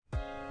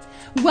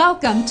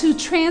Welcome to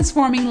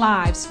Transforming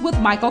Lives with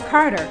Michael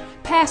Carter,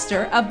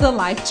 pastor of The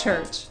Life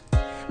Church.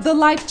 The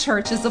Life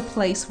Church is a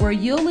place where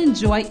you'll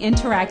enjoy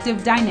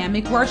interactive,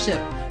 dynamic worship,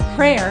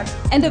 prayer,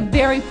 and a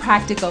very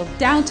practical,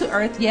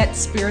 down-to-earth yet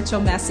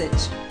spiritual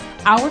message.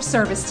 Our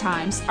service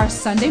times are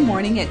Sunday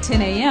morning at 10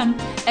 a.m.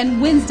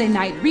 and Wednesday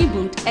night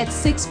reboot at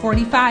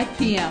 6:45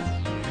 p.m.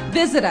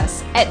 Visit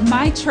us at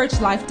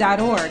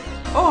mychurchlife.org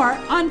or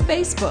on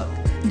Facebook.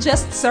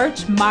 Just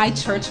search My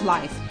Church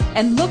Life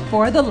and look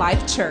for The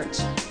Life Church.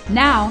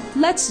 Now,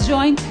 let's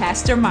join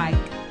Pastor Mike.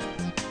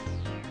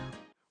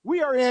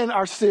 We are in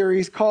our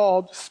series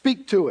called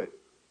Speak to It.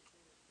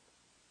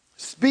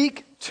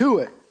 Speak to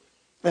It.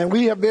 And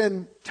we have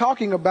been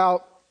talking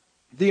about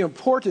the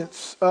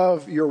importance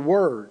of your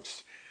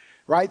words,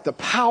 right? The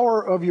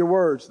power of your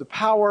words, the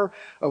power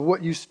of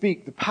what you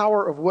speak, the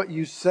power of what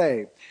you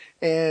say.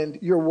 And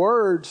your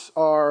words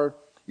are,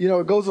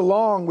 it goes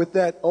along with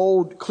that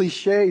old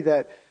cliche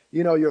that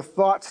your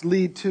thoughts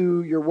lead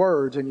to your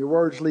words, and your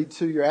words lead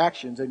to your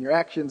actions, and your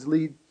actions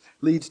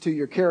leads to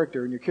your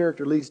character, and your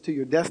character leads to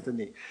your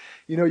destiny.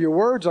 Your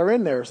words are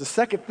in there. It's the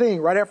second thing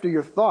right after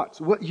your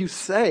thoughts. What you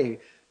say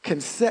can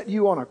set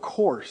you on a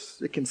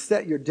course. It can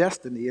set your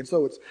destiny. And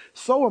so it's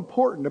so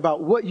important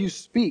about what you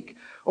speak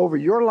over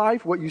your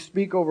life, what you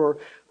speak over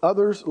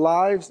others'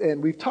 lives.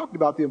 And we've talked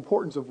about the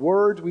importance of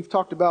words. We've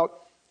talked about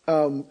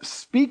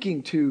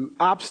speaking to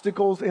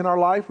obstacles in our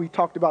life. We've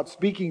talked about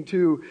speaking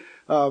to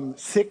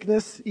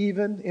sickness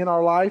even in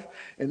our life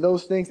and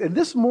those things. And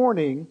this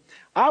morning,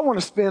 I want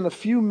to spend a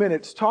few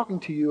minutes talking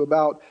to you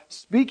about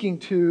speaking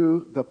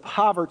to the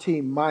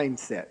poverty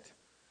mindset.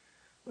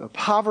 The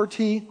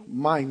poverty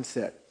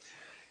mindset.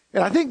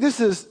 And I think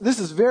this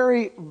is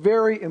very,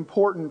 very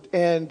important.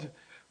 And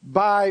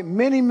by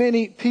many,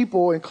 many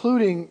people,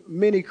 including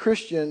many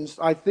Christians,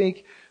 I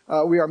think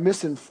we are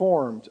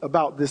misinformed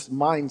about this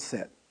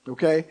mindset.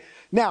 Okay?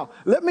 Now,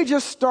 let me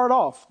just start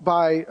off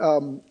by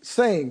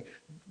saying,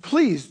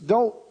 please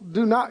do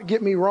not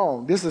get me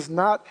wrong. This is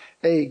not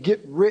a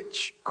get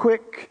rich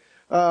quick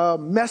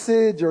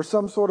message or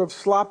some sort of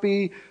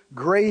sloppy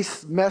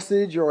grace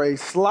message or a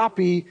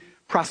sloppy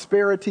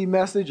prosperity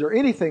message or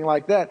anything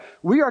like that.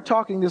 We are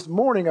talking this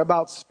morning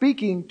about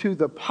speaking to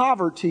the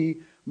poverty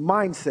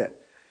mindset.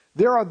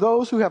 There are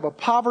those who have a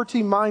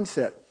poverty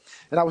mindset.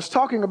 And I was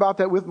talking about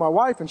that with my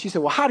wife, and she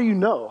said, well, how do you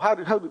know?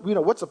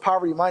 What's a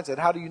poverty mindset?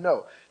 How do you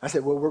know? I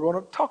said, well, we're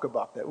going to talk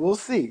about that. We'll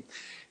see.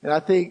 And I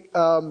think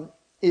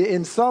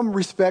in some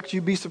respects,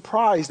 you'd be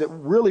surprised at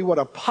really what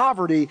a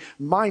poverty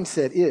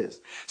mindset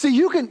is. See,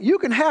 you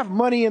can have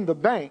money in the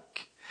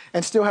bank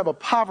and still have a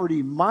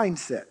poverty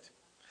mindset.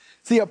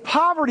 See, a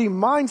poverty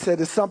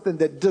mindset is something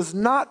that does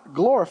not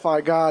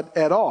glorify God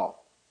at all.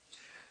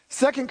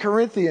 2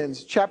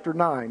 Corinthians chapter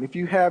 9. If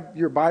you have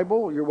your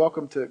Bible, you're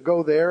welcome to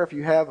go there. If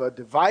you have a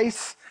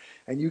device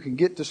and you can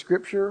get to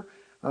Scripture,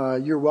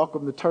 you're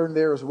welcome to turn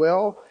there as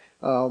well.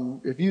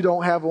 If you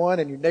don't have one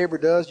and your neighbor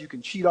does, you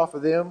can cheat off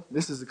of them.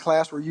 This is a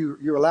class where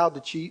you're allowed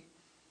to cheat.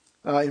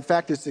 In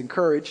fact, it's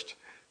encouraged.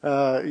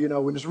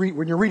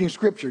 When you're reading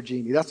Scripture,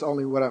 Jeannie, that's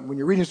only when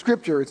you're reading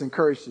Scripture, it's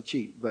encouraged to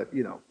cheat. But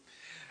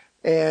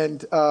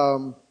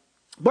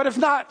but if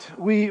not,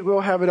 we will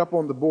have it up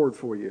on the board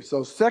for you.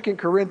 So 2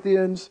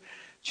 Corinthians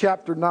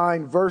chapter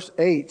 9, verse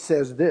 8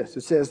 says this.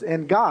 It says,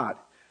 and God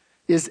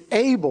is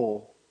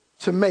able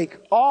to make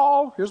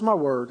all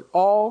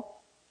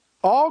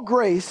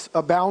grace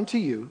abound to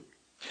you,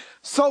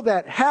 so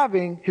that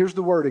having, here's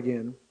the word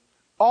again,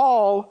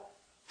 all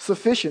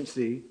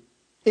sufficiency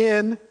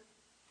in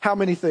how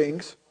many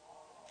things?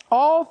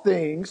 All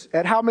things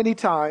at how many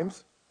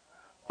times?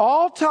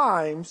 All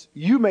times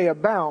you may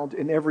abound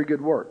in every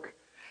good work.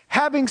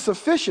 Having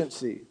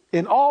sufficiency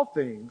in all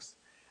things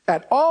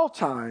at all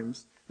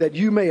times, that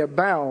you may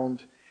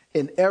abound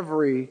in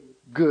every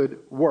good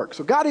work.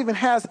 So God even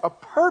has a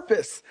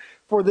purpose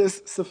for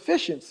this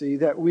sufficiency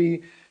that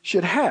we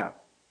should have.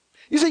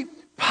 You see,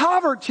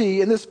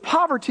 poverty and this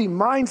poverty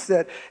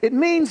mindset, it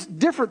means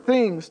different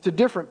things to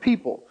different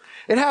people.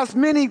 It has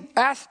many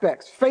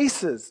aspects,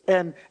 faces,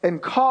 and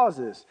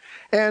causes.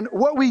 And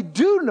what we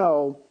do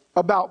know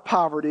about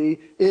poverty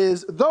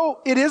is, though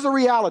it is a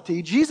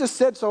reality, Jesus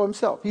said so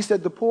himself. He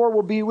said, the poor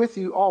will be with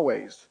you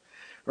always,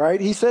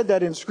 right? He said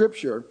that in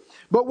Scripture.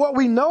 But what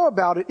we know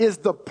about it is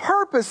the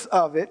purpose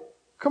of it.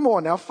 Come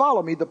on now,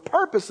 follow me. The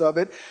purpose of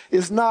it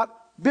is not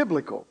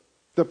biblical.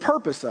 The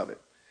purpose of it.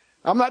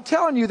 I'm not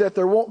telling you that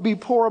there won't be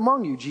poor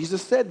among you.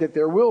 Jesus said that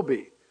there will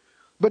be.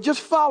 But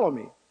just follow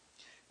me.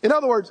 In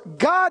other words,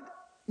 God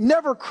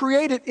never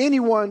created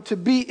anyone to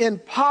be in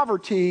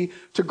poverty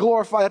to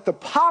glorify, that the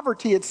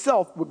poverty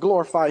itself would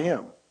glorify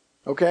him.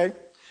 Okay?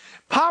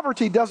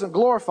 Poverty doesn't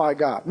glorify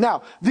God.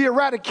 Now, the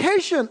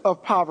eradication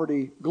of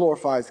poverty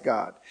glorifies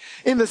God.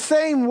 In the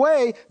same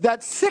way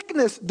that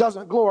sickness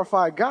doesn't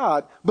glorify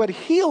God, but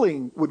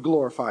healing would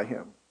glorify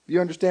him. You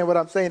understand what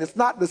I'm saying? It's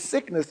not the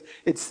sickness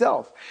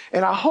itself.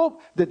 And I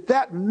hope that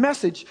that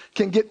message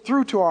can get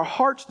through to our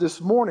hearts this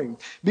morning,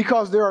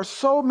 because there are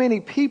so many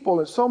people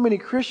and so many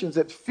Christians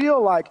that feel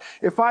like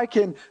if I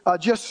can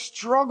just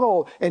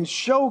struggle and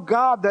show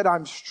God that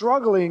I'm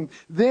struggling,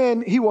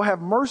 then he will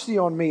have mercy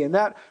on me and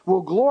that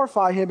will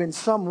glorify him in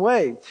some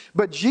way.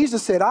 But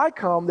Jesus said, I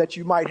come that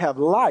you might have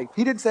life.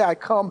 He didn't say I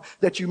come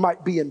that you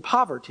might be in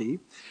poverty.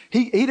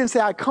 He didn't say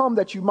I come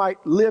that you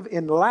might live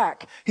in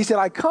lack. He said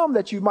I come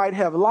that you might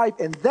have life,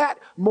 and that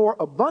more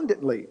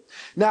abundantly.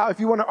 Now,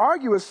 if you want to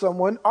argue with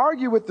someone,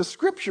 argue with the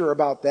scripture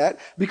about that,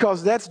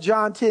 because that's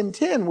John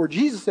 10:10, where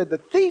Jesus said the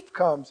thief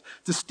comes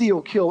to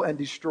steal, kill, and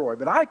destroy.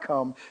 But I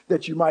come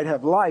that you might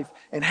have life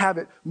and have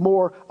it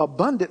more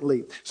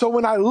abundantly. So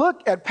when I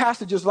look at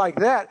passages like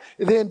that,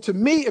 then to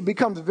me it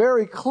becomes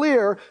very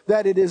clear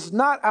that it is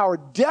not our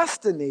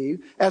destiny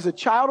as a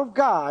child of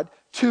God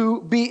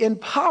to be in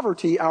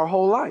poverty our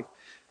whole life.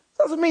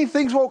 Doesn't mean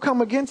things won't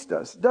come against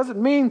us.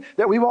 Doesn't mean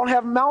that we won't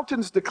have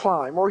mountains to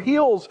climb or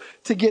hills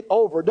to get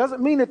over.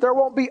 Doesn't mean that there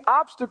won't be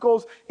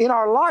obstacles in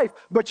our life,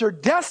 but your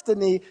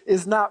destiny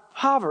is not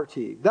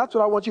poverty. That's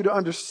what I want you to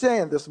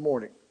understand this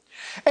morning.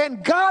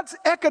 And God's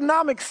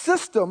economic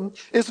system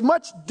is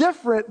much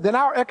different than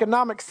our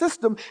economic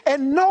system,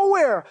 and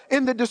nowhere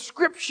in the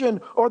description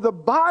or the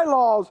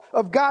bylaws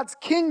of God's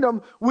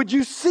kingdom would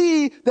you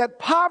see that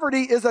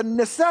poverty is a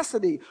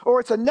necessity or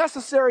it's a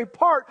necessary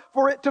part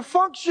for it to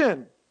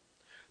function.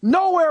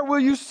 Nowhere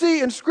will you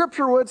see in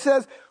Scripture where it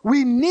says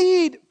we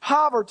need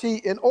poverty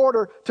in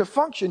order to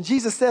function.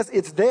 Jesus says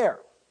it's there.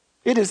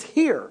 It is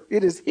here.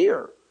 It is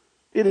here.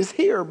 It is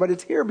here, but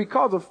it's here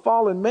because of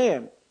fallen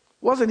man. It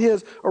wasn't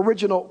his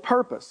original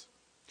purpose.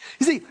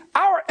 You see,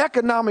 our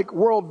economic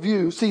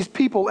worldview sees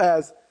people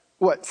as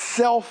what?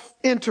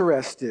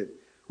 Self-interested.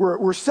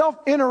 We're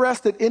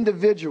self-interested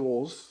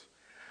individuals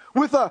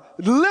with a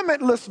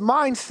limitless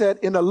mindset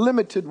in a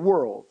limited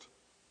world.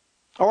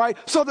 All right,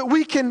 so that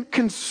we can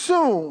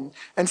consume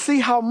and see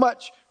how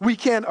much we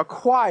can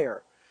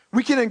acquire.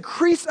 We can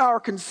increase our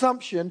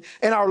consumption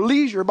and our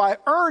leisure by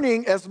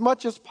earning as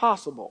much as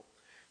possible.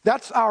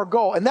 That's our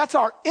goal, and that's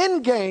our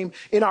end game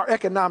in our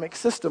economic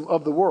system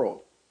of the world.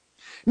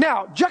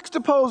 Now,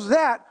 juxtapose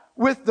that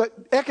with the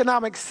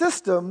economic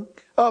system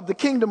of the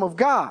kingdom of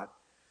God.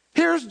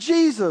 Here's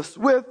Jesus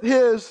with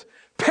his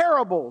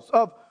parables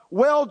of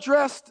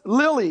well-dressed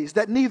lilies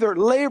that neither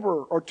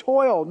labor or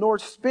toil nor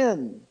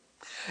spin,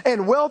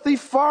 and wealthy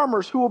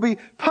farmers who will be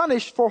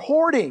punished for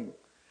hoarding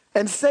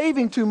and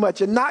saving too much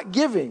and not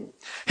giving.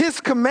 His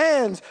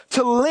commands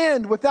to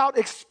lend without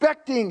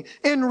expecting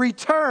in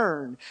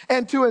return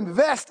and to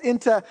invest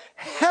into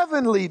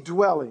heavenly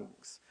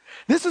dwellings.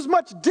 This is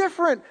much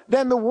different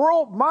than the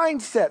world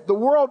mindset, the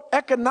world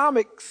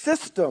economic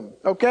system,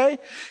 okay?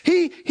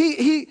 He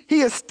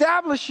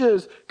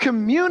establishes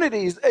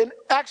communities in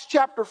Acts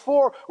chapter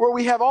 4 where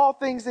we have all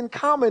things in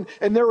common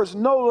and there is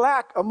no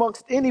lack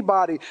amongst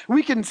anybody.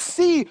 We can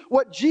see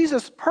what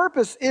Jesus'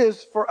 purpose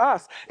is for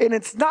us, and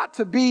it's not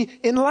to be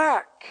in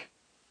lack.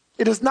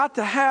 It is not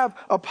to have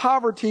a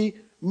poverty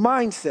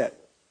mindset.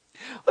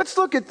 Let's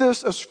look at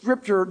this, a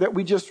scripture that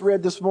we just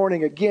read this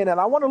morning again,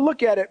 and I want to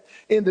look at it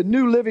in the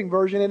New Living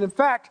Version, and in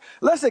fact,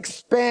 let's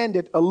expand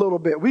it a little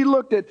bit. We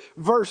looked at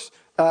verse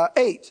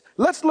 8.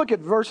 Let's look at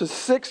verses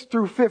 6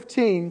 through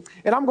 15,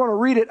 and I'm going to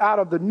read it out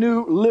of the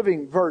New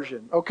Living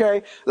Version,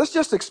 okay? Let's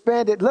just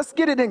expand it. Let's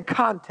get it in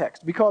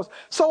context, because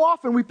so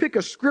often we pick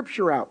a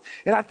scripture out,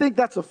 and I think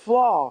that's a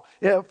flaw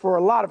for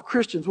a lot of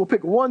Christians. We'll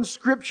pick one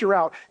scripture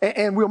out,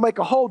 and we'll make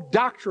a whole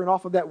doctrine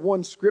off of that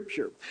one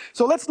scripture.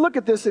 So let's look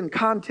at this in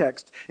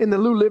context in the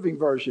New Living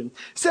Version.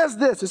 It says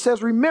this, it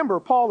says, remember,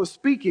 Paul is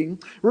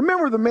speaking,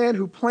 remember the man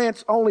who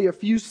plants only a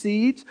few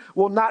seeds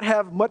will not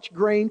have much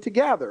grain to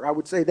gather. I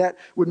would say that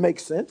would make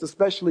sense,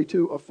 especially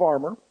to a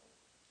farmer.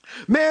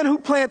 Man who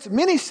plants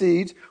many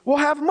seeds will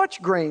have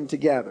much grain to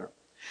gather.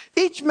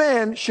 Each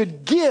man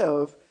should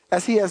give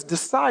as he has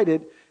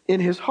decided in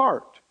his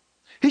heart.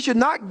 He should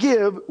not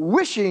give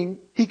wishing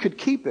he could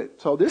keep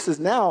it. So this is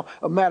now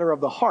a matter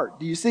of the heart.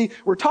 Do you see?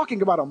 We're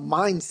talking about a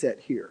mindset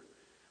here.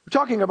 We're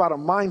talking about a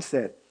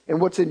mindset and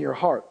what's in your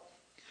heart.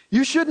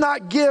 You should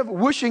not give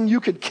wishing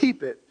you could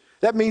keep it.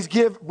 That means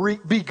give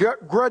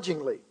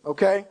begrudgingly,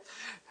 okay?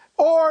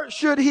 Or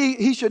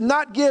he should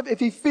not give if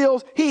he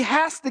feels he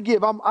has to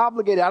give. I'm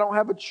obligated. I don't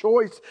have a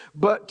choice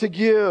but to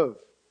give.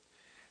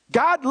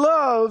 God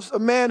loves a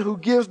man who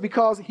gives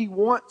because he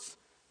wants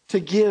to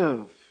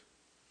give.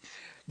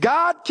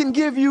 God can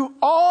give you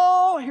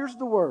all, here's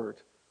the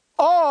word,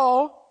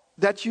 all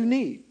that you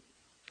need.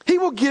 He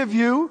will give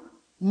you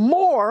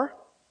more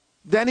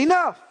than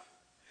enough.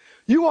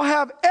 You will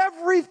have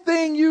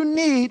everything you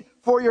need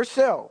for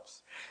yourselves.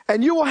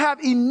 And you will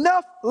have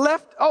enough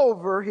left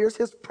over, here's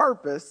his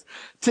purpose,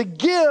 to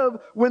give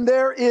when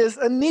there is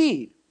a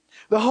need.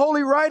 The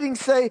Holy Writings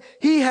say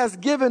he has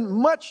given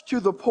much to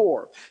the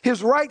poor.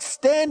 His right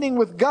standing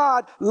with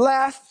God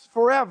lasts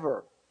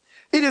forever.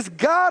 It is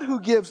God who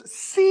gives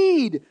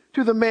seed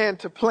to the man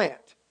to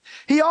plant.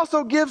 He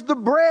also gives the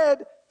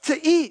bread to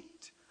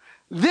eat.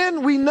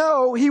 Then we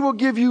know he will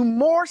give you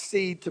more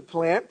seed to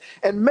plant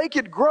and make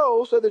it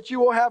grow so that you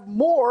will have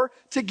more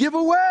to give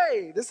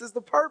away. This is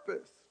the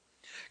purpose.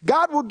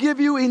 God will give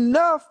you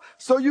enough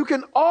so you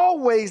can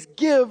always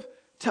give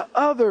to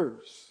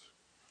others.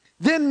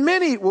 Then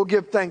many will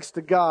give thanks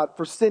to God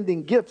for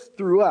sending gifts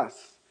through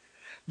us.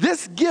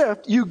 This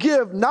gift you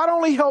give not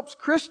only helps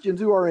Christians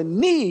who are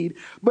in need,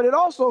 but it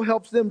also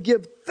helps them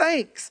give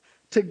thanks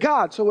to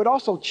God. So it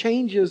also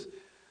changes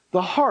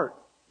the heart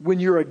when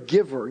you're a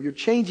giver. You're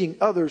changing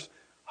others'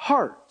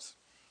 hearts.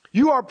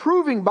 You are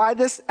proving by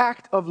this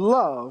act of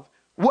love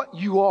what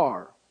you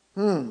are.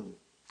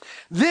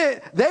 They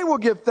will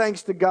give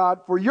thanks to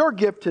God for your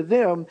gift to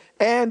them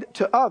and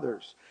to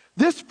others.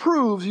 This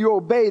proves you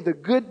obey the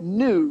good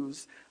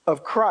news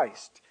of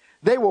Christ.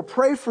 They will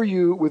pray for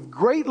you with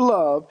great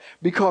love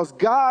because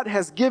God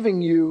has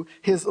given you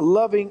his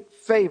loving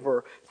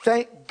favor.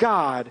 Thank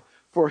God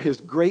for his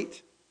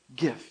great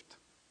gift.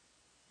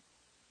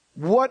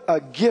 What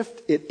a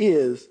gift it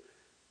is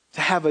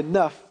to have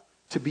enough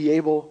to be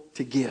able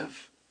to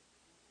give.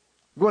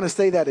 I'm going to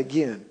say that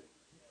again.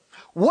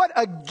 What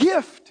a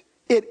gift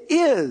it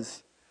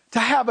is to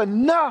have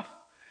enough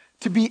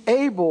to be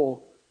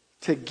able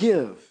to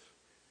give.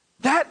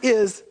 That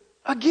is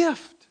a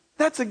gift.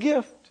 That's a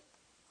gift.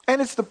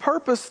 And it's the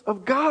purpose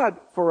of God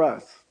for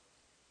us.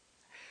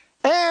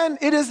 And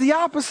it is the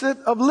opposite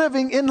of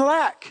living in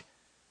lack.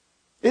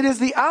 It is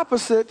the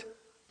opposite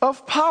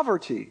of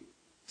poverty.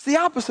 It's the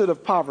opposite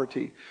of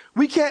poverty.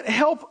 We can't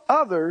help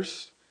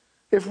others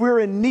if we're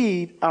in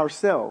need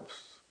ourselves.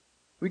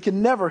 We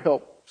can never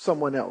help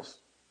someone else.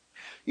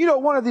 You know,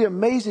 one of the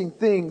amazing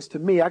things to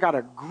me, I got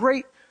a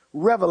great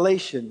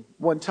revelation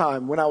one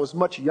time when I was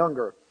much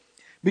younger.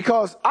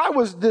 Because I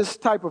was this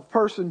type of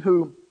person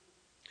who,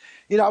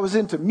 I was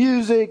into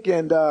music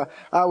and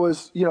I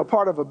was,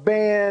 part of a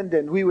band,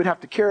 and we would have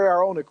to carry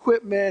our own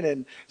equipment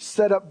and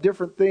set up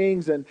different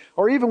things.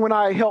 Or even when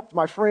I helped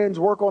my friends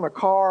work on a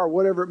car or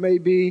whatever it may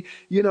be,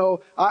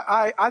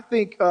 I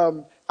think,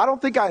 I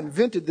don't think I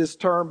invented this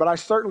term, but I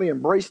certainly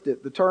embraced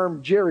it. The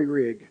term jerry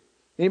rig.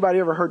 Anybody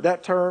ever heard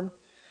that term?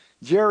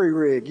 Jerry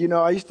rig.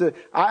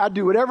 I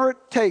do whatever it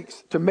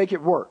takes to make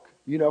it work.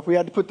 If we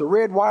had to put the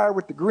red wire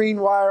with the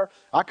green wire,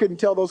 I couldn't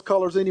tell those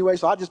colors anyway,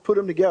 so I just put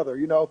them together,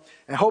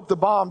 and hope the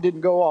bomb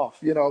didn't go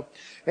off,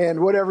 and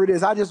whatever it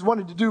is. I just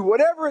wanted to do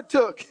whatever it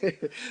took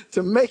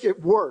to make it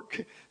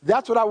work.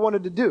 That's what I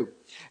wanted to do.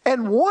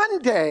 And one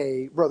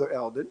day, Brother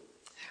Eldon,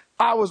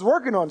 I was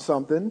working on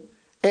something,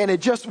 and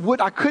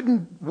I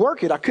couldn't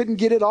work it. I couldn't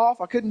get it off.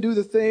 I couldn't do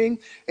the thing.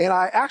 And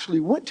I actually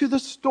went to the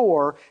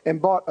store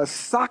and bought a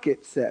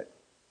socket set.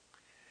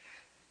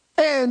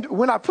 And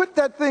when I put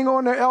that thing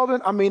on there,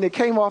 Eldon, it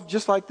came off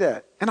just like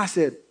that. And I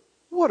said,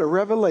 what a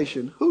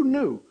revelation. Who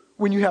knew?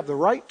 When you have the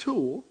right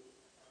tool,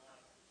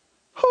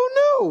 who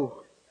knew?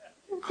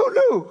 Who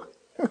knew?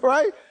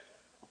 Right?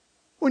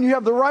 When you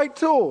have the right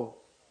tool.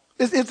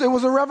 It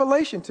was a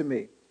revelation to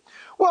me.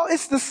 Well,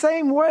 it's the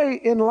same way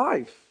in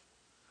life.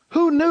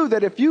 Who knew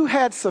that if you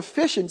had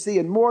sufficiency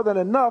and more than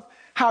enough,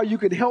 how you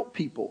could help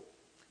people?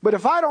 But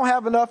if I don't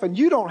have enough and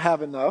you don't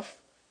have enough,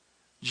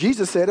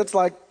 Jesus said it's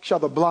like, shall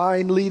the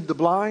blind lead the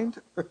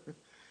blind?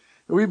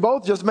 We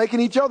both just making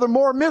each other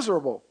more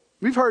miserable.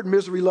 We've heard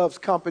misery loves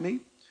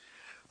company.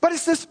 But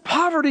it's this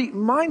poverty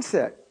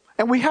mindset,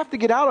 and we have to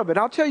get out of it.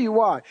 I'll tell you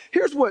why.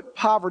 Here's what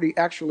poverty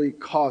actually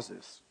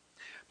causes.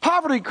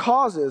 Poverty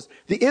causes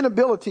the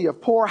inability of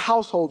poor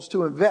households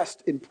to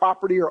invest in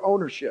property or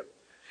ownership.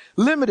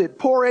 Limited,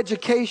 poor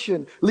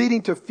education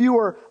leading to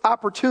fewer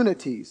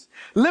opportunities.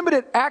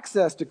 Limited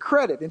access to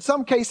credit. In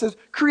some cases,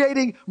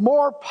 creating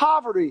more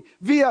poverty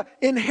via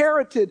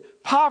inherited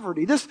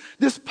poverty. This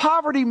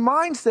poverty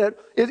mindset,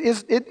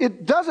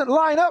 it doesn't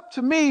line up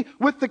to me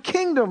with the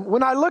kingdom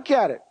when I look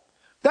at it.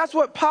 That's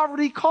what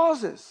poverty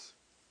causes.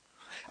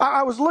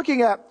 I was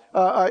looking at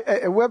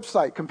a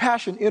website,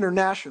 Compassion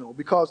International,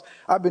 because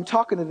I've been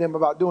talking to them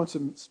about doing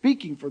some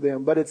speaking for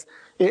them, but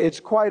it's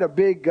quite a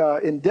big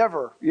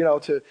endeavor,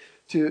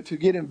 to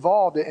get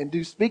involved and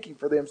do speaking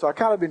for them. So I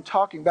kind of been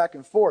talking back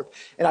and forth.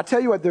 And I tell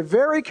you what, they're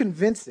very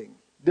convincing.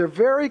 They're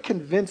very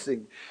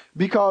convincing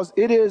because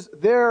it is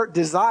their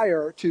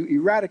desire to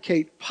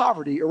eradicate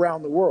poverty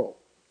around the world.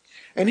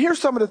 And here's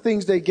some of the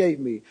things they gave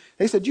me.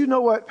 They said, you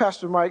know what,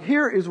 Pastor Mike,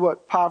 here is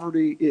what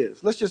poverty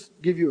is. Let's just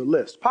give you a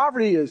list.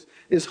 Poverty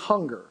is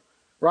hunger,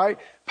 right?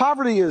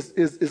 Poverty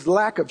is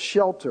lack of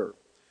shelter.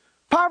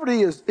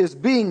 Poverty is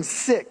being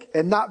sick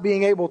and not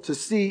being able to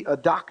see a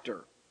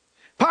doctor.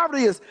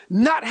 Poverty is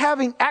not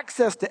having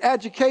access to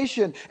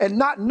education and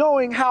not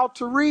knowing how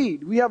to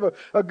read. We have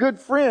a good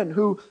friend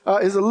who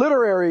is a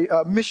literary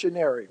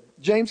missionary.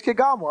 James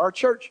Kigama, our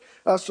church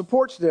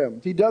supports them.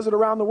 He does it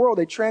around the world.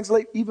 They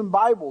translate even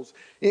Bibles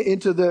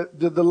into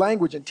the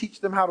language and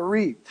teach them how to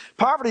read.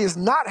 Poverty is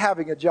not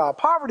having a job.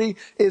 Poverty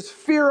is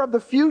fear of the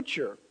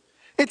future.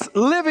 It's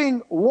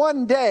living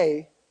one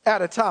day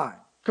at a time.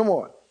 Come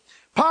on.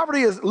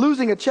 Poverty is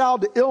losing a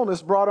child to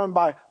illness brought on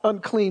by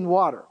unclean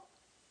water.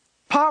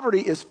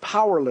 Poverty is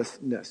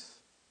powerlessness.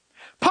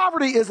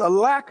 Poverty is a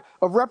lack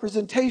of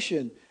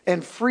representation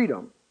and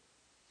freedom.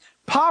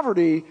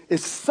 Poverty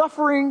is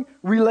suffering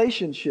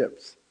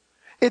relationships.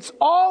 It's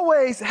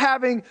always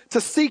having to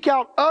seek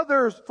out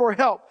others for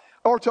help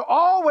or to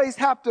always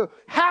have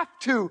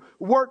to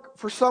work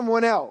for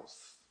someone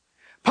else.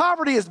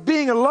 Poverty is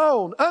being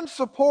alone,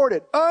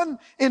 unsupported,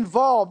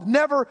 uninvolved,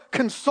 never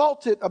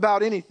consulted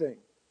about anything.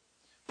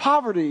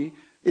 Poverty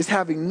is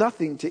having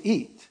nothing to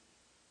eat.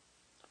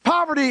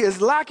 Poverty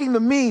is lacking the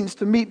means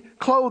to meet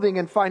clothing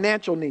and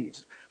financial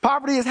needs.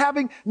 Poverty is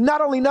having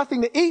not only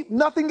nothing to eat,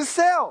 nothing to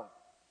sell.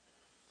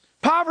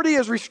 Poverty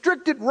is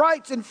restricted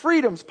rights and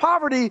freedoms.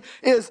 Poverty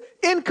is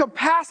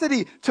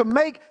incapacity to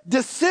make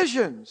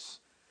decisions.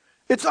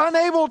 It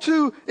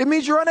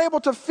means you're unable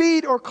to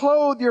feed or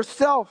clothe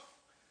yourself.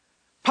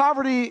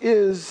 Poverty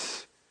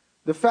is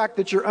the fact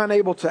that you're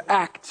unable to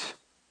act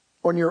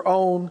on your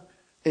own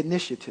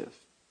initiative.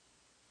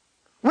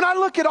 When I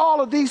look at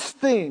all of these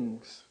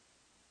things,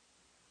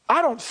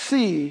 I don't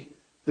see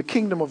the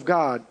kingdom of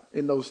God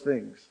in those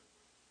things.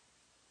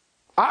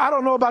 I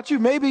don't know about you.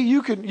 Maybe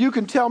you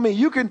can tell me,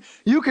 you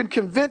can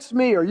convince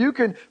me, or you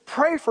can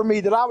pray for me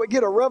that I would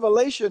get a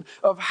revelation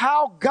of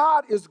how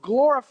God is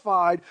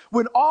glorified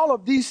when all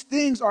of these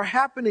things are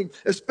happening,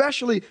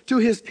 especially to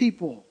his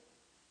people.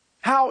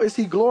 How is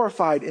he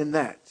glorified in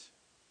that?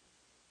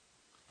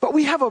 But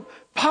we have a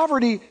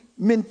poverty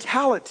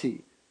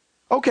mentality.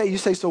 Okay, you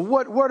say, so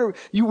what are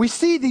you? We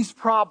see these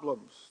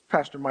problems,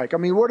 Pastor Mike. I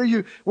mean, what are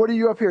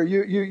you up here?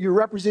 You're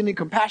representing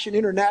Compassion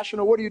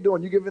International. What are you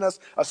doing? You giving us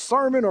a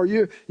sermon, or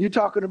you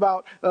talking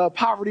about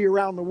poverty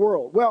around the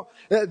world? Well,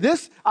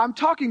 I'm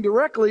talking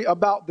directly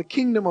about the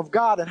kingdom of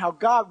God and how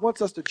God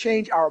wants us to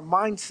change our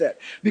mindset,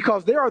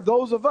 because there are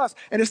those of us,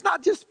 and it's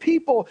not just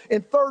people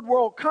in third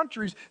world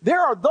countries.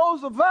 There are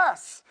those of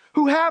us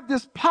who have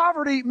this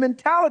poverty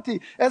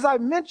mentality. As I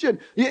mentioned,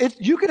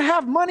 you can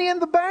have money in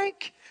the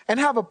bank and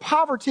have a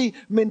poverty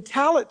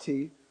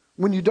mentality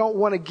when you don't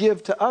want to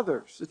give to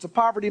others. It's a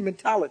poverty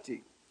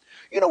mentality.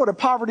 You know what a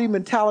poverty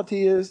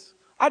mentality is?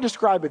 I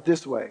describe it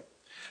this way.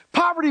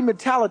 Poverty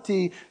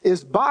mentality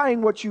is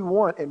buying what you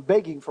want and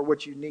begging for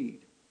what you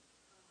need.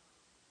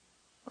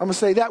 I'm going to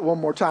say that one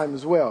more time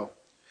as well.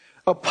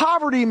 A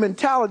poverty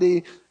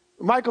mentality,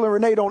 Michael and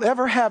Renee don't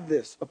ever have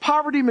this. A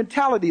poverty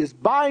mentality is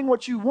buying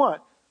what you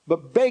want,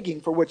 but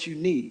begging for what you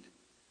need.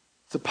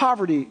 It's a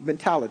poverty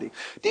mentality.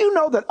 Do you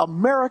know that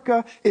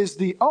America is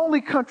the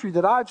only country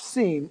that I've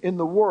seen in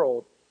the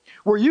world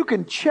where you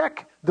can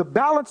check the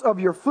balance of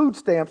your food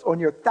stamps on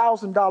your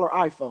 $1,000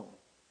 iPhone?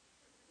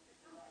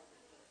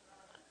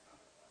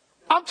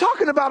 I'm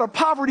talking about a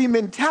poverty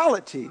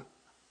mentality.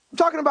 I'm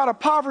talking about a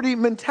poverty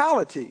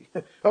mentality,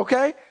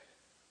 okay?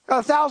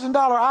 Got a $1,000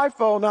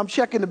 iPhone, and I'm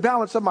checking the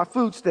balance of my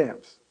food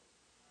stamps.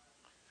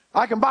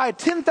 I can buy a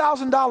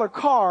 $10,000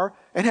 car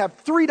and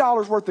have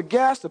 $3 worth of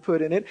gas to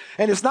put in it.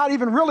 And it's not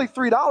even really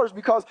 $3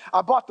 because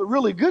I bought the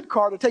really good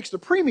car that takes the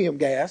premium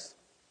gas.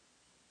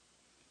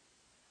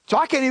 So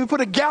I can't even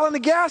put a gallon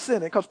of gas in it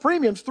because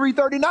premium's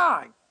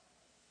 $3.39.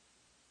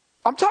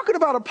 I'm talking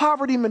about a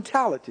poverty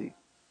mentality.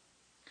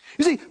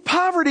 You see,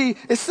 poverty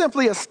is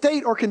simply a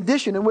state or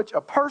condition in which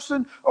a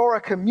person or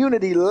a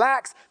community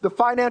lacks the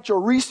financial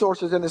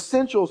resources and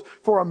essentials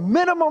for a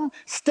minimum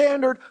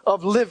standard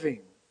of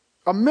living.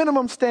 A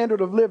minimum standard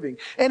of living.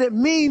 And it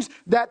means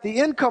that the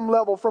income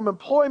level from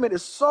employment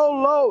is so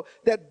low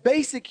that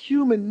basic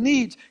human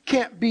needs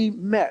can't be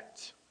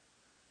met.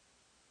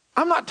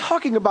 I'm not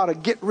talking about a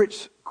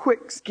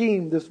get-rich-quick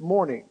scheme this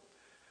morning,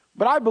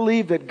 but I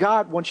believe that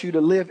God wants you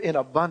to live in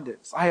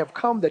abundance. I have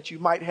come that you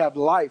might have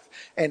life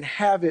and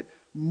have it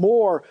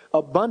more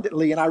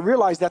abundantly. And I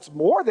realize that's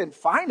more than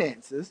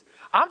finances.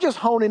 I'm just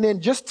honing in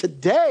just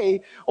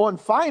today on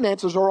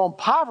finances or on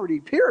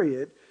poverty,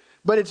 period.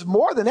 But it's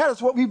more than that. It's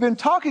what we've been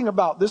talking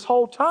about this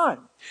whole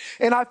time.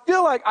 And I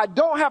feel like I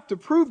don't have to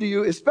prove to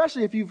you,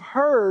 especially if you've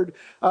heard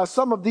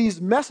some of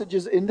these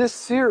messages in this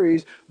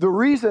series, the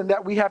reason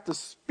that we have to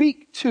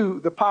speak to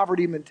the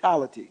poverty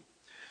mentality.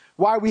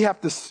 Why we have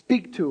to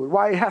speak to it.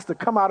 Why it has to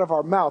come out of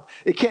our mouth.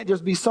 It can't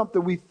just be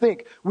something we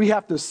think. We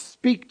have to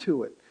speak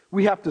to it.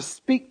 We have to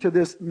speak to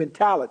this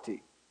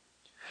mentality.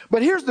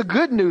 But here's the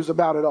good news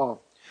about it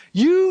all.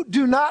 You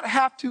do not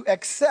have to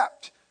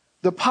accept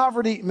the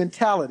poverty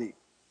mentality.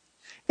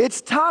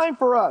 It's time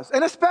for us,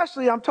 and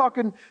especially I'm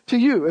talking to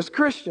you as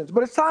Christians,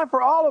 but it's time for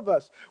all of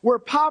us where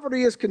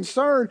poverty is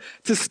concerned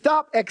to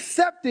stop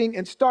accepting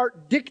and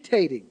start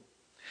dictating.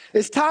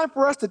 It's time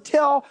for us to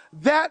tell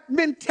that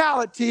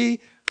mentality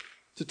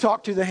to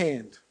talk to the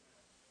hand.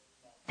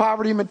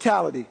 Poverty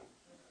mentality.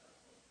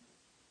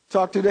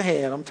 Talk to the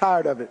hand. I'm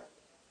tired of it.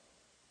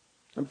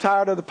 I'm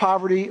tired of the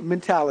poverty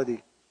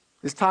mentality.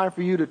 It's time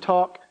for you to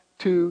talk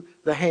to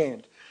the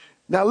hand.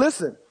 Now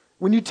listen.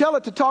 When you tell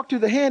it to talk to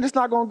the hand, it's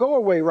not going to go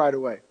away right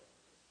away.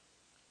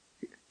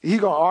 He's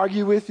going to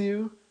argue with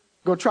you,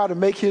 going to try to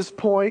make his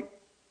point.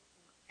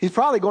 He's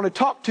probably going to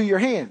talk to your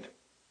hand.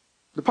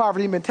 The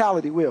poverty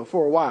mentality will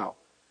for a while.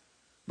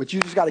 But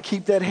you just got to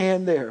keep that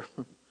hand there.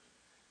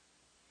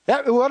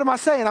 What am I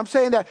saying? I'm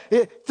saying that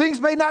things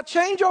may not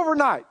change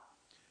overnight.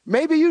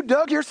 Maybe you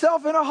dug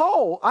yourself in a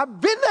hole. I've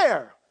been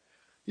there.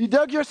 You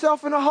dug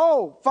yourself in a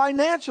hole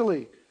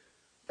financially.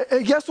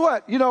 And guess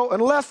what?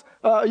 Unless,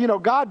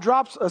 God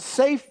drops a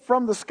safe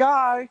from the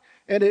sky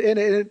and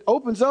it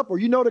opens up, or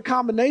the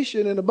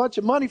combination and a bunch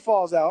of money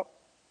falls out,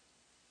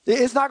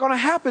 it's not going to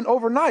happen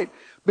overnight.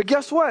 But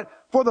guess what?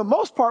 For the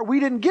most part, we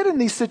didn't get in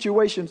these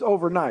situations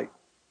overnight.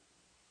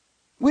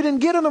 We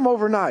didn't get in them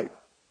overnight.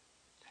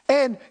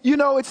 And,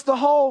 it's the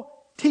whole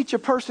teach a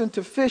person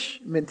to fish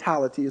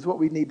mentality is what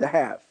we need to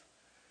have.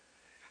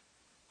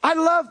 I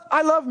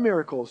love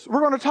miracles.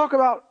 We're going to talk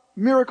about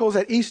miracles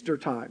at Easter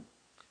time.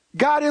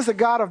 God is a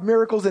God of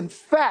miracles. In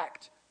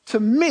fact, to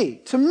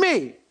me,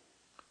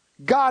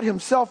 God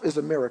himself is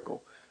a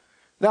miracle.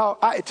 Now,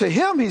 to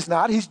him, he's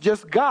not. He's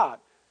just God.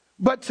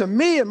 But to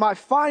me, in my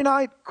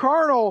finite,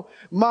 carnal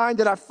mind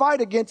that I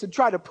fight against and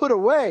try to put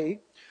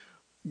away,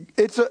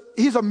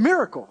 he's a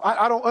miracle.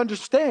 I don't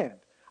understand.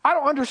 I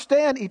don't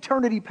understand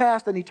eternity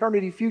past and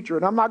eternity future,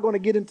 and I'm not going to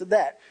get into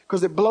that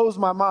because it blows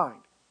my mind.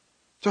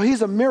 So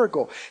he's a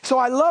miracle. So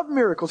I love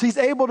miracles. He's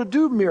able to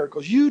do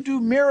miracles. You do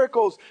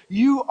miracles.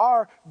 You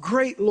are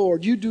great,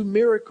 Lord. You do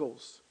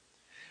miracles.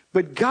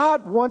 But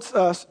God wants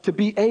us to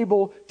be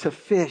able to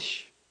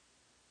fish.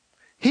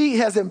 He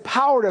has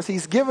empowered us.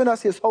 He's given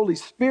us his Holy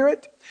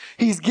Spirit.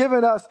 He's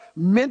given us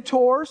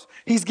mentors.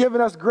 He's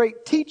given us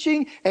great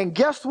teaching. And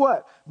guess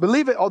what?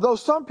 Believe it, although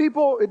some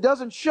people it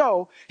doesn't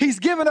show, he's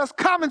given us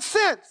common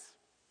sense.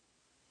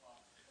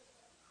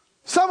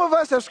 Some of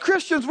us as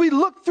Christians, we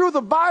look through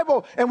the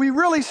Bible and we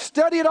really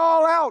study it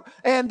all out.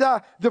 And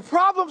the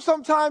problem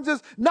sometimes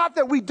is not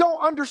that we don't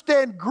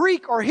understand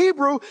Greek or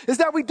Hebrew, is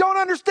that we don't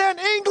understand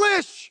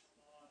English.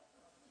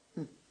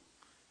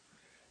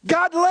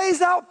 God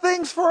lays out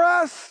things for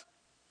us.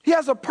 He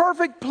has a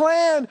perfect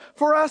plan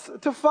for us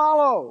to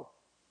follow.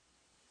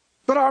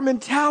 But our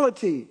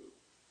mentality,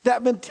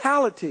 there's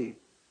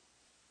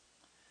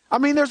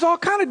all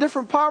kind of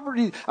different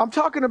poverty. I'm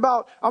talking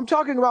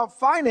about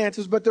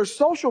finances, but there's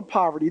social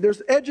poverty,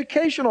 there's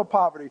educational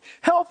poverty,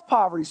 health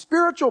poverty,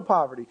 spiritual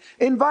poverty,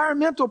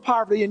 environmental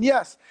poverty, and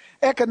yes,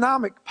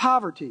 economic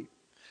poverty.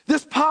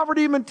 This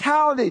poverty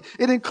mentality,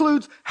 it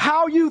includes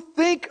how you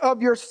think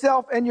of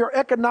yourself and your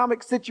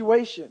economic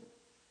situation.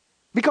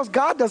 Because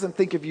God doesn't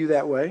think of you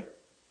that way.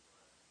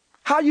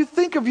 How you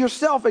think of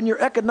yourself and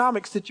your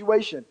economic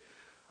situation.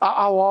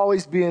 I'll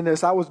always be in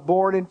this. I was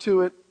born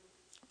into it.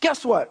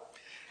 Guess what?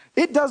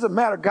 It doesn't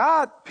matter.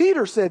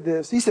 Peter said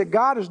this. He said,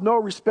 God is no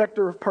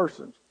respecter of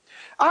persons.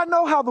 I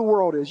know how the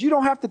world is. You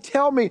don't have to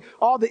tell me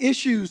all the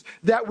issues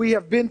that we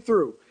have been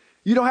through.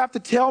 You don't have to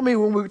tell me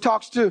when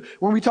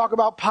we talk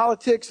about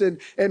politics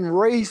and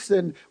race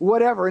and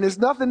whatever. And it's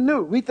nothing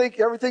new. We think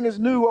everything is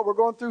new, what we're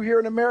going through here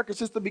in America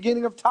since the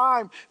beginning of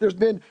time. There's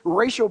been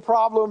racial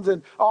problems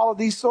and all of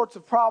these sorts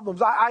of problems.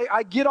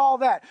 I get all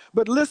that.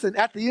 But listen,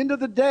 at the end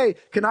of the day,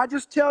 can I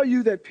just tell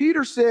you that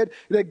Peter said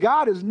that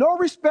God is no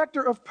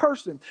respecter of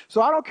person.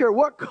 So I don't care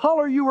what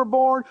color you were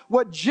born,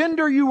 what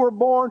gender you were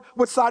born,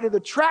 what side of the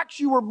tracks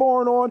you were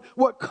born on,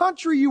 what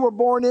country you were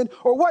born in,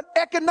 or what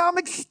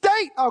economic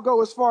state, I'll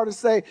go as far to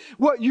say,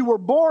 what you were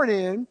born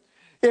in.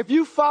 If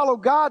you follow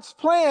God's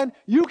plan,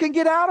 you can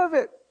get out of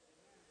it.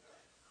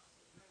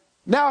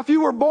 Now, if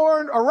you were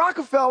born a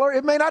Rockefeller,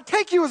 it may not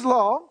take you as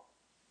long.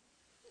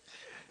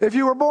 If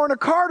you were born a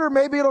Carter,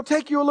 maybe it'll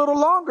take you a little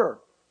longer.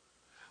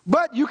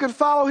 But you can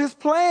follow his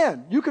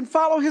plan. You can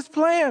follow his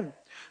plan.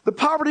 The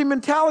poverty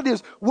mentality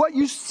is what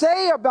you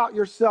say about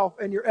yourself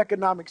and your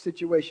economic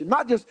situation.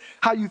 Not just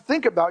how you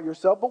think about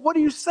yourself, but what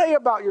do you say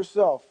about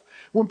yourself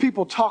when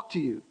people talk to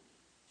you?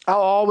 I'll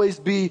always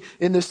be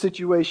in this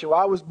situation. Well,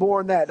 I was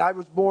born that. I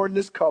was born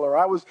this color.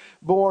 I was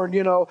born,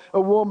 a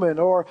woman,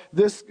 or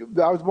this.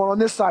 I was born on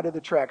this side of the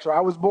tracks, or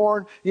I was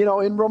born,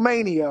 in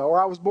Romania,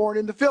 or I was born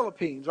in the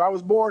Philippines, or I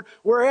was born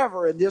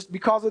wherever. And just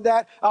because of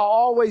that, I'll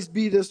always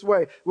be this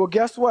way. Well,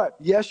 guess what?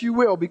 Yes, you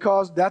will,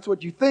 because that's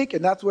what you think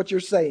and that's what you're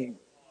saying.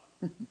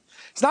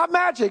 It's not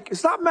magic.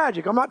 It's not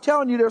magic. I'm not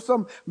telling you there's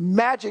some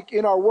magic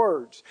in our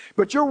words,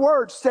 but your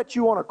words set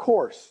you on a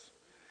course.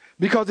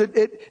 Because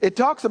it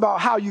talks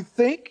about how you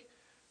think.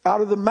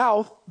 Out of the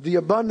mouth, the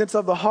abundance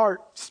of the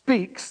heart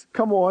speaks.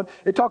 Come on.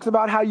 It talks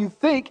about how you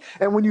think.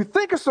 And when you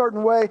think a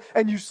certain way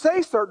and you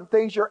say certain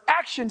things, your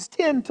actions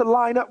tend to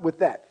line up with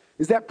that.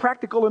 Is that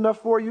practical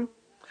enough for you?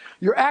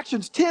 Your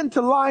actions tend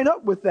to line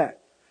up with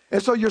that.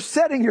 And so you're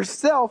setting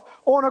yourself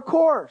on a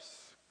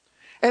course.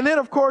 And then,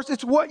 of course,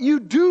 it's what you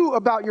do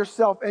about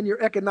yourself and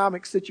your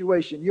economic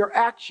situation. Your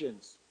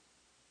actions.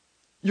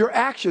 Your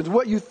actions,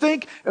 what you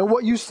think and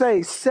what you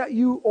say, set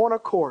you on a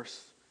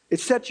course.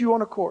 It sets you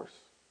on a course.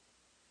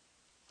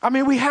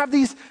 We have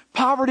these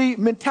poverty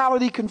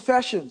mentality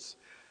confessions.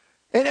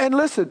 And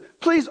listen,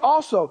 please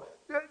also,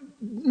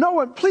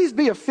 please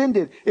be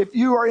offended if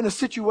you are in a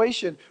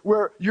situation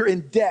where you're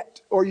in debt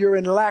or you're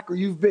in lack or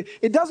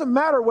it doesn't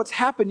matter what's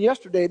happened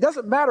yesterday. It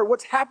doesn't matter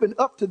what's happened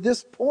up to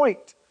this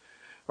point,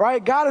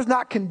 right? God is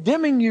not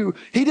condemning you.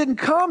 He didn't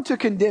come to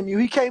condemn you.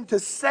 He came to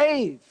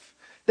save.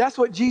 That's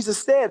what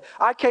Jesus said.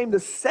 I came to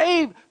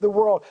save the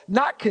world,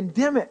 not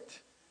condemn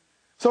it.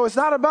 So it's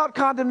not about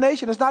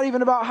condemnation. It's not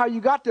even about how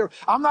you got there.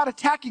 I'm not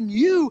attacking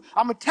you.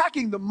 I'm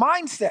attacking the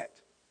mindset.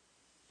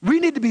 We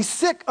need to be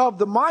sick of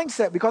the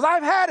mindset because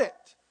I've had it.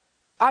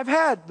 I've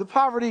had the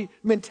poverty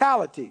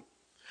mentality.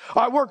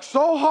 I work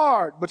so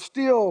hard, but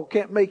still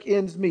can't make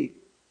ends meet.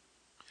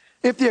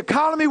 If the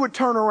economy would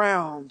turn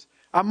around,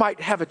 I might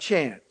have a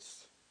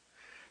chance.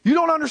 You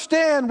don't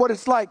understand what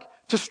it's like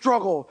to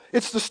struggle.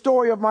 It's the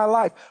story of my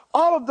life.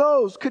 All of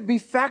those could be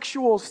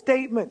factual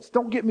statements.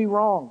 Don't get me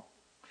wrong.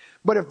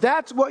 But if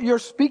that's what you're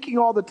speaking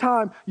all the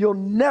time, you'll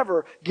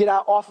never get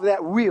out off of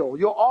that wheel.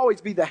 You'll always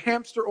be the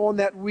hamster on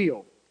that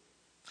wheel.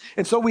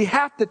 And so we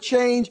have to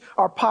change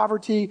our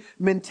poverty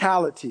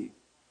mentality.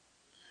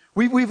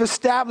 We've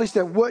established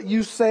that what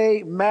you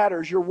say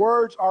matters. Your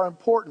words are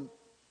important.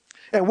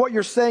 And what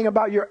you're saying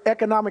about your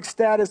economic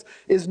status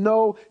is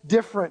no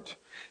different.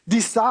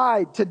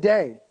 Decide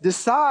today.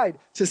 Decide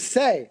to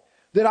say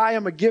that I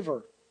am a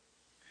giver.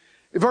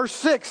 Verse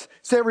 6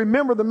 says,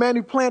 remember, the man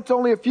who plants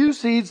only a few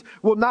seeds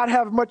will not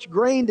have much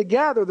grain to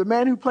gather. The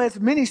man who plants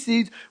many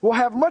seeds will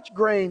have much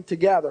grain to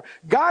gather.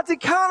 God's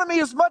economy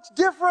is much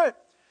different.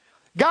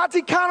 God's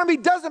economy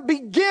doesn't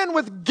begin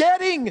with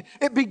getting.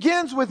 It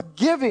begins with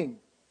giving.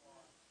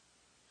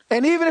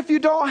 And even if you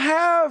don't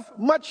have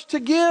much to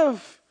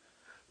give,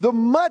 the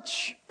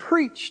much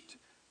preached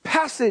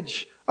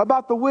passage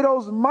about the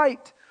widow's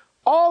mite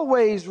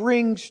always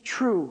rings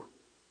true.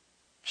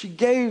 She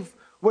gave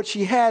what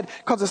she had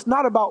because it's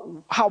not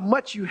about how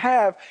much you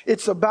have.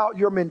 It's about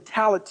your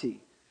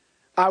mentality.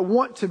 I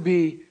want to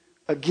be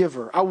a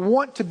giver. I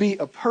want to be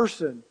a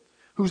person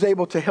who's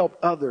able to help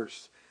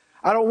others.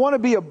 I don't want to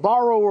be a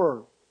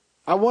borrower.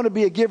 I want to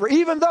be a giver.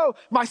 Even though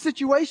my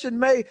situation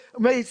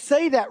may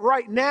say that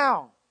right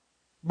now.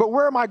 But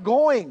where am I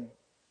going?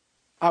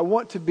 I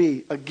want to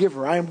be a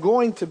giver. I am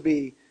going to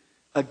be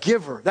a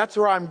giver. That's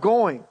where I'm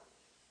going.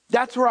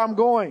 That's where I'm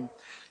going.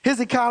 His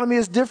economy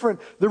is different.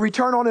 The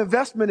return on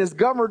investment is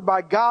governed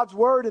by God's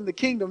word in the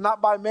kingdom,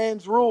 not by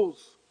man's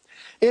rules.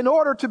 In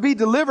order to be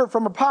delivered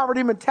from a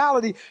poverty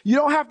mentality, you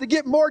don't have to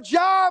get more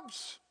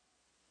jobs.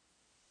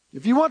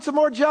 If you want some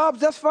more jobs,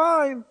 that's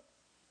fine.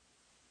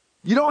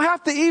 You don't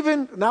have to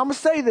even, now I'm going to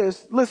say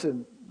this,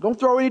 listen, don't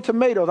throw any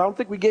tomatoes. I don't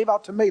think we gave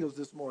out tomatoes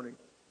this morning.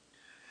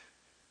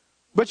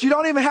 But you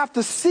don't even have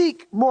to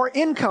seek more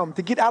income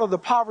to get out of the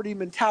poverty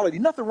mentality.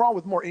 Nothing wrong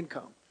with more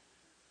income.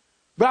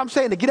 But I'm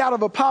saying to get out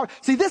of a poverty.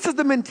 See, this is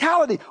the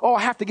mentality. Oh,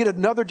 I have to get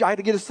another job. I have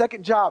to get a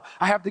second job.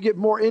 I have to get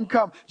more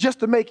income just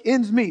to make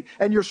ends meet.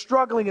 And you're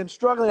struggling and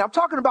struggling. I'm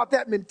talking about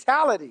that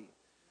mentality.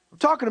 I'm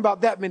talking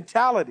about that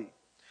mentality.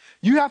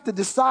 You have to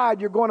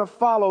decide you're going to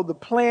follow the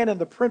plan and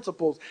the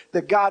principles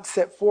that God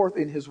set forth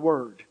in His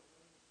Word.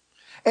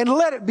 And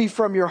let it be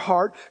from your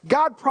heart.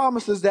 God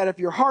promises that if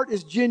your heart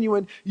is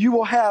genuine, you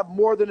will have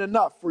more than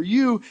enough for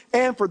you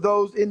and for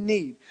those in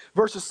need.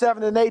 Verses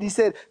 7 and 8, he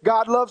said,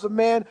 God loves a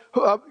man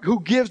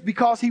who gives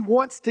because he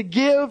wants to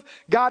give.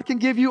 God can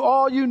give you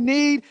all you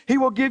need. He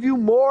will give you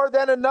more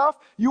than enough.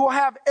 You will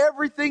have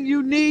everything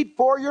you need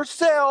for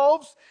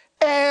yourselves,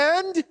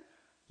 and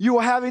you will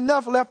have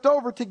enough left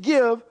over to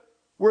give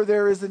where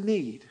there is a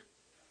need.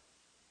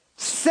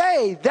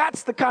 Say,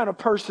 that's the kind of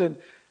person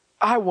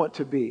I want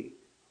to be.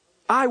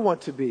 I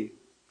want to be.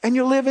 And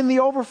you live in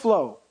the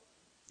overflow.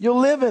 You'll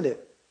live in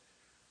it.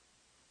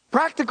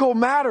 Practical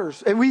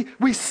matters. And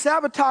we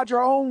sabotage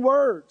our own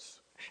words.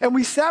 And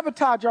we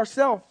sabotage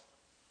ourselves.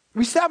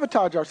 We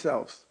sabotage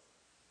ourselves.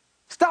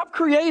 Stop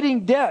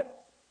creating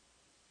debt.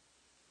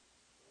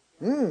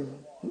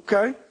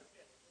 Okay.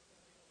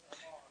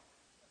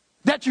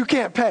 That you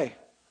can't pay.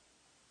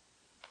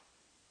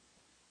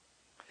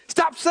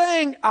 Stop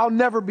saying, I'll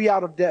never be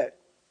out of debt.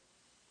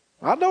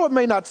 I know it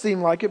may not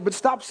seem like it, but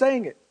stop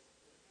saying it.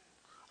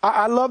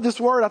 I love this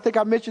word. I think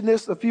I mentioned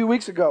this a few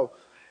weeks ago.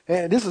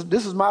 And this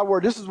is my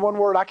word. This is one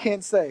word I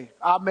can't say.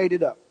 I made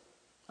it up.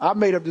 I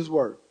made up this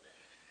word.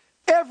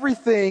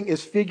 Everything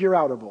is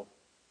figure-outable.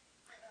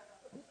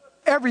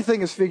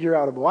 Everything is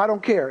figure-outable. I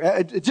don't care.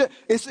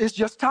 It's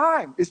just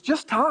time. It's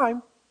just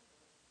time.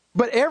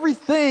 But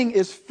everything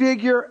is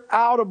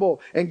figure-outable.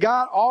 And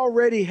God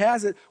already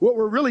has it. What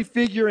we're really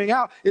figuring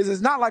out is it's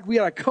not like we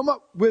got to come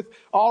up with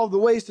all of the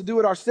ways to do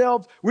it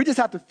ourselves. We just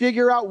have to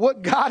figure out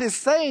what God is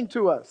saying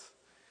to us.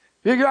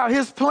 Figure out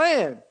His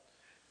plan.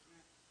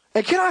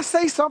 And can I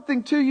say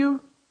something to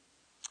you?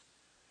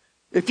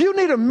 If you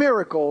need a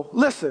miracle,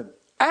 listen,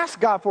 ask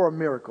God for a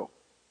miracle.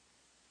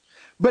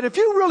 But if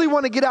you really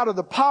want to get out of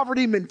the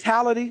poverty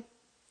mentality,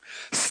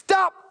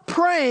 stop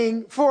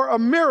praying for a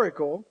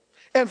miracle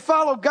and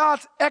follow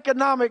God's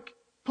economic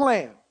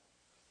plan.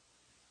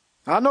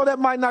 I know that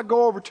might not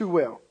go over too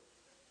well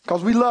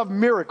because we love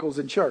miracles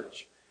in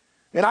church.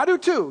 And I do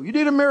too. You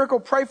need a miracle,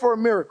 pray for a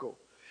miracle.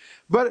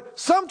 But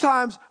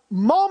sometimes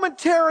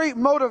momentary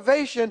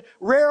motivation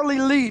rarely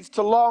leads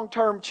to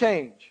long-term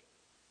change.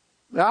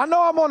 Now, I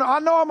know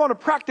I'm on a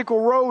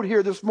practical road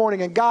here this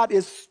morning, and God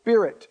is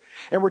spirit.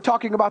 And we're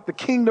talking about the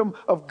kingdom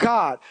of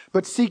God.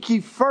 But seek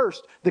ye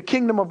first the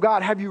kingdom of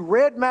God. Have you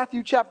read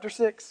Matthew chapter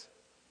 6?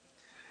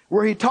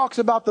 where he talks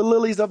about the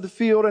lilies of the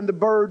field and the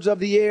birds of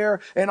the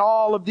air and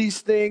all of these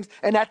things.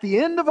 And at the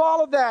end of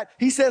all of that,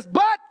 he says,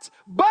 but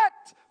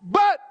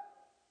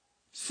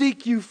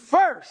seek you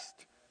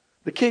first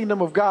the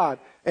kingdom of God,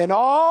 and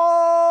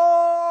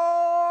all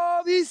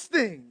these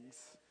things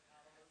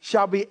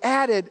shall be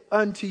added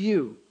unto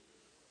you.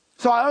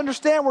 So I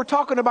understand we're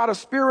talking about a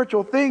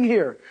spiritual thing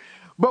here,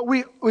 but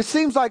it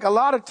seems like a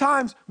lot of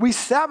times we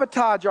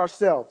sabotage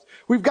ourselves.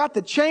 We've got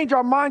to change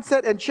our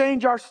mindset and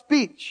change our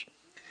speech.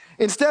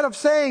 Instead of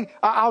saying,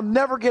 I'll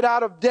never get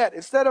out of debt,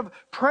 instead of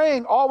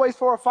praying always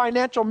for a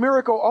financial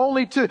miracle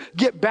only to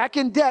get back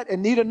in debt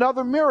and need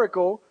another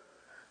miracle,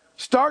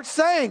 start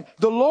saying,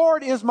 the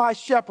Lord is my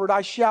shepherd,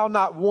 I shall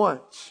not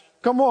want.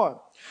 Come on.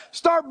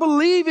 Start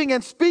believing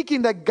and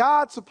speaking that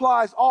God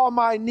supplies all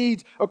my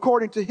needs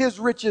according to his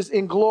riches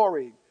in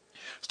glory.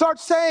 Start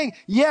saying,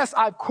 yes,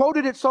 I've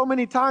quoted it so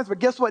many times, but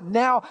guess what?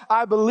 Now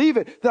I believe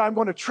it, that I'm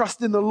going to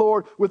trust in the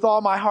Lord with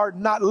all my heart,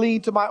 not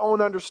lean to my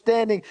own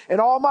understanding, and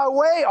all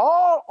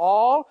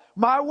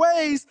my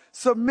ways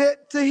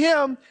submit to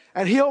him,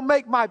 and he'll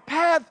make my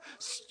path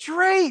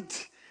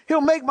straight.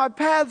 He'll make my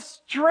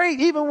path straight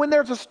even when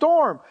there's a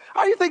storm.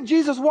 How do you think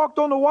Jesus walked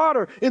on the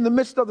water in the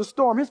midst of the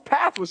storm? His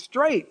path was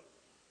straight,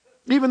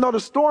 even though the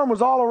storm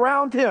was all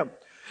around him.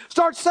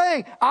 Start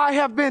saying, I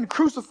have been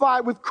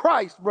crucified with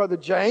Christ, Brother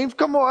James.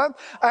 Come on.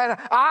 And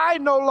I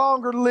no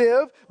longer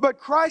live, but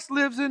Christ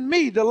lives in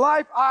me. The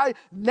life I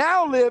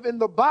now live in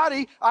the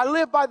body, I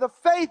live by the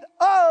faith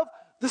of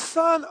the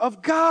Son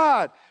of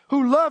God,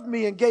 who loved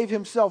me and gave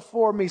himself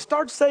for me.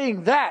 Start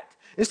saying that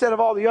instead of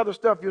all the other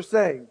stuff you're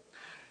saying.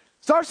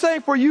 Start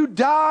saying, for you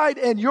died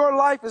and your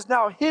life is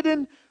now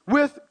hidden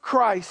with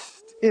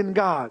Christ in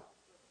God.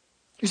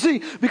 You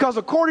see, because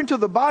according to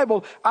the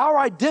Bible, our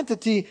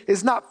identity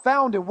is not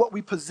found in what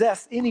we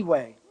possess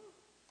anyway.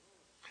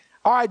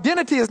 Our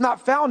identity is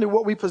not found in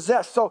what we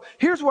possess. So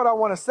here's what I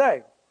want to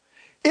say.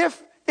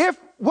 If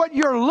what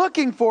you're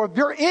looking for, if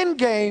your end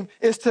game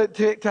is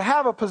to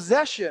have a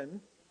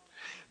possession,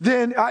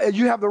 then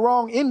you have the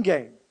wrong end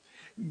game.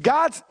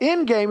 God's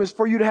end game is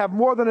for you to have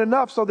more than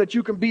enough so that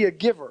you can be a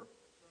giver.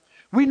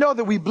 We know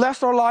that we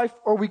bless our life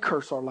or we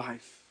curse our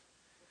life.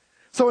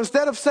 So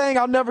instead of saying,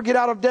 I'll never get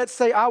out of debt,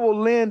 say, I will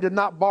lend and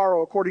not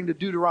borrow, according to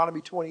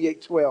Deuteronomy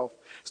 28:12.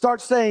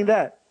 Start saying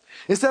that.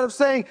 Instead of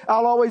saying,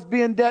 I'll always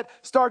be in debt,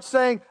 start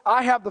saying,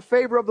 I have the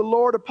favor of the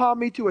Lord upon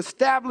me to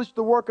establish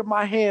the work of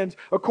my hands,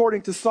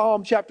 according to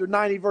Psalm chapter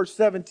 90, verse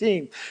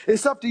 17.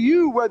 It's up to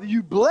you whether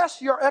you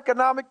bless your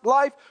economic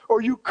life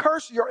or you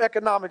curse your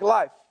economic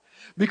life.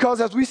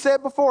 Because as we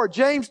said before,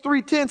 James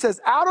 3:10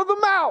 says, out of the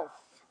mouth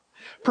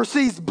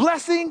proceeds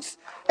blessings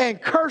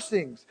and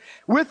cursings.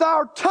 With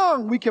our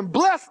tongue, we can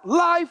bless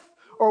life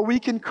or we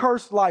can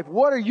curse life.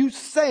 What are you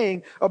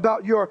saying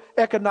about your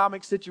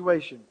economic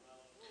situation?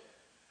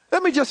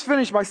 Let me just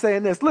finish by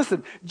saying this.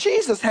 Listen,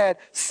 Jesus had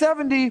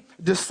 70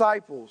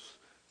 disciples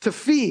to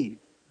feed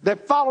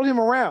that followed him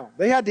around.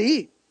 They had to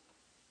eat.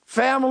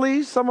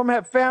 Families, some of them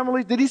had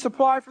families. Did he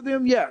supply for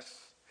them? Yes.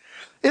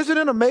 Isn't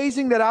it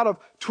amazing that out of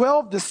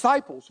 12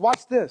 disciples,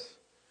 watch this,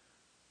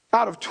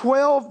 out of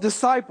 12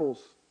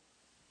 disciples,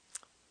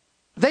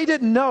 they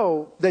didn't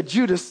know that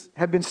Judas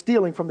had been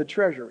stealing from the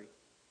treasury.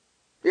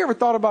 You ever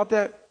thought about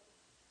that?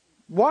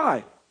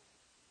 Why?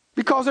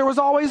 Because there was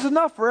always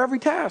enough for every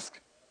task.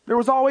 There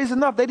was always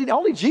enough.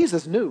 Only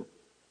Jesus knew.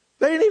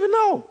 They didn't even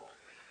know.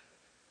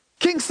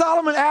 King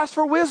Solomon asked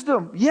for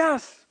wisdom.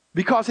 Yes,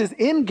 because his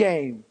end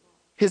game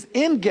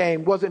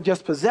wasn't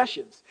just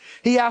possessions.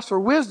 He asked for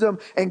wisdom,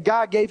 and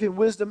God gave him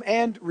wisdom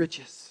and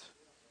riches.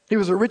 He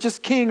was the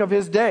richest king of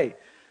his day.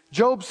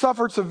 Job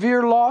suffered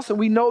severe loss, and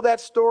we know that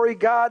story.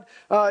 God,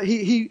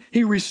 he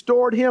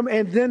restored him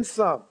and then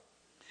some.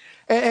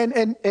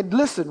 And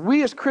listen,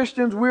 we as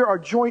Christians, we are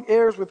joint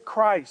heirs with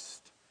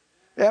Christ.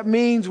 That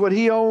means what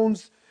he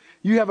owns,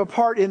 you have a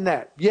part in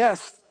that.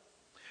 Yes,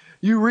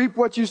 you reap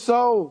what you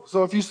sow.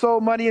 So if you sow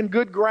money in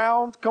good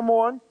ground, come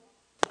on,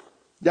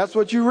 that's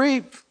what you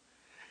reap.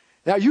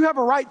 Now you have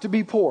a right to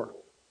be poor.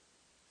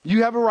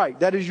 You have a right.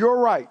 That is your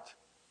right.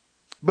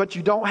 But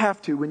you don't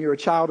have to when you're a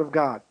child of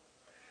God.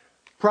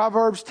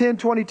 Proverbs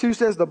 10:22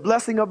 says, the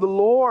blessing of the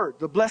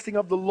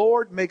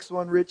Lord makes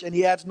one rich, and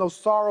he adds no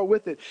sorrow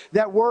with it.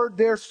 That word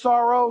there,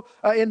 sorrow,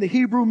 in the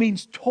Hebrew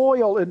means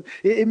toil, and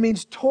it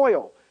means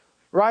toil,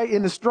 right?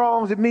 In the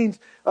Strong's, it means,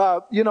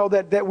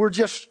 that we're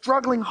just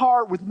struggling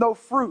hard with no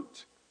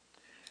fruit.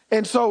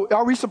 And so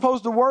are we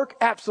supposed to work?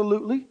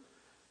 Absolutely.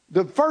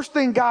 The first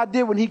thing God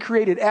did when he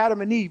created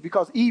Adam and Eve,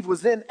 because Eve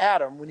was in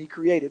Adam when he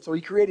created. So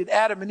he created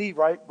Adam and Eve,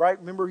 right?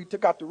 Remember, he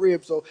took out the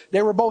rib, so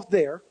they were both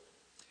there.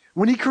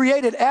 When he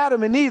created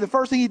Adam and Eve, the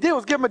first thing he did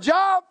was give them a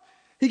job.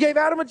 He gave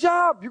Adam a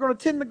job. You're going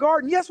to tend the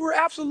garden. Yes, we're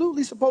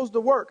absolutely supposed to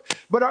work.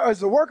 But is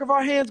the work of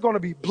our hands going to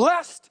be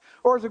blessed,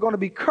 or is it going to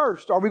be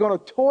cursed? Are we going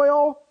to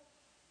toil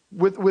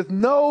with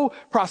no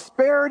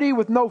prosperity,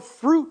 with no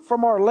fruit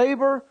from our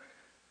labor?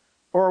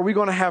 Or are we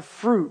going to have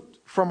fruit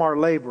from our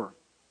labor?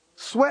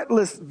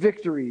 Sweatless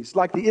victories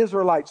like the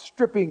Israelites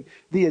stripping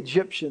the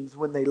Egyptians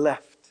when they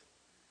left.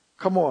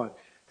 Come on.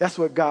 That's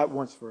what God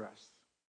wants for us.